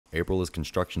April is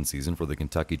construction season for the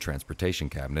Kentucky Transportation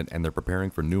Cabinet, and they're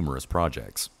preparing for numerous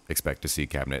projects. Expect to see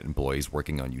Cabinet employees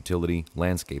working on utility,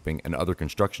 landscaping, and other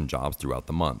construction jobs throughout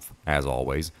the month. As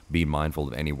always, be mindful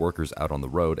of any workers out on the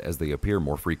road as they appear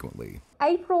more frequently.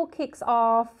 April kicks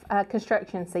off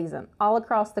construction season all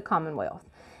across the Commonwealth.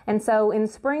 And so in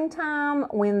springtime,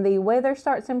 when the weather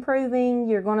starts improving,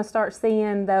 you're going to start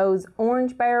seeing those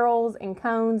orange barrels and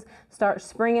cones start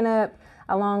springing up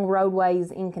along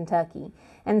roadways in Kentucky.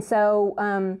 And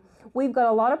so we've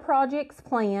got a lot of projects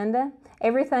planned,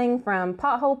 everything from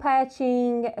pothole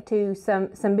patching to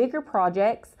some bigger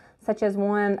projects, such as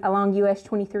one along US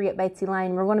 23 at Betsy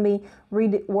Lane. We're going to be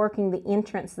reworking the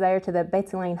entrance there to the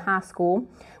Betsy Lane High School.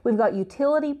 We've got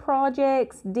utility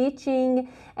projects, ditching,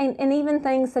 and even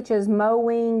things such as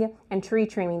mowing and tree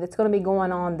trimming that's going to be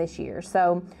going on this year.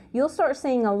 So you'll start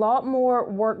seeing a lot more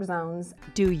work zones.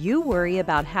 Do you worry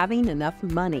about having enough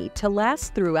money to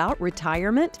last throughout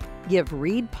retirement? Give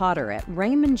Reed Potter at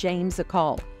Raymond James a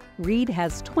call. Reed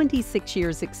has 26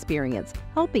 years experience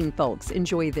helping folks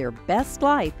enjoy their best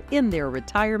life in their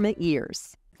retirement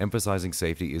years. Emphasizing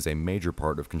safety is a major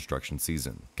part of construction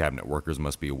season. Cabinet workers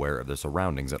must be aware of their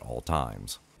surroundings at all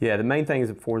times. Yeah, the main thing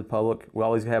is for the public. We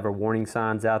always have our warning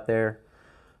signs out there.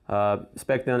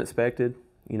 Expect the unexpected,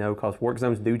 because work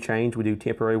zones do change. We do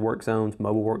temporary work zones,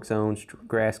 mobile work zones,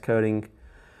 grass cutting.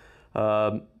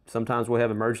 Sometimes we'll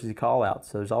have emergency call-outs,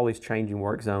 so there's always changing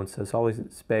work zones. So it's always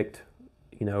expect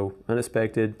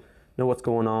unexpected, know what's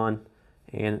going on,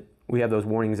 and we have those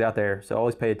warnings out there. So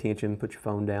always pay attention, put your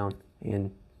phone down, and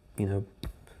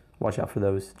watch out for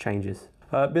those changes.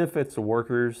 Benefits to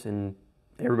workers and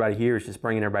everybody here is just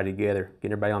bringing everybody together,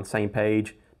 getting everybody on the same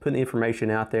page, putting the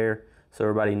information out there so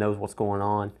everybody knows what's going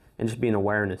on, and just being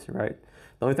awareness, right?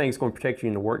 The only thing that's going to protect you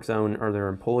in the work zone or their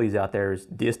employees out there is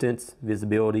distance,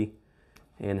 visibility,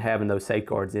 and having those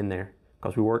safeguards in there,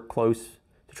 because we work close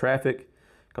to traffic,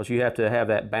 because you have to have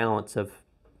that balance of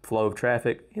flow of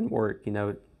traffic and work,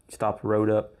 stop the road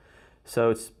up. So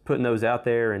it's putting those out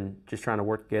there and just trying to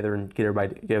work together and get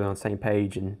everybody together on the same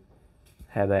page and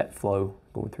have that flow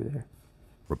going through there.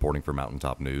 Reporting for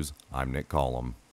Mountaintop News, I'm Nick Collum.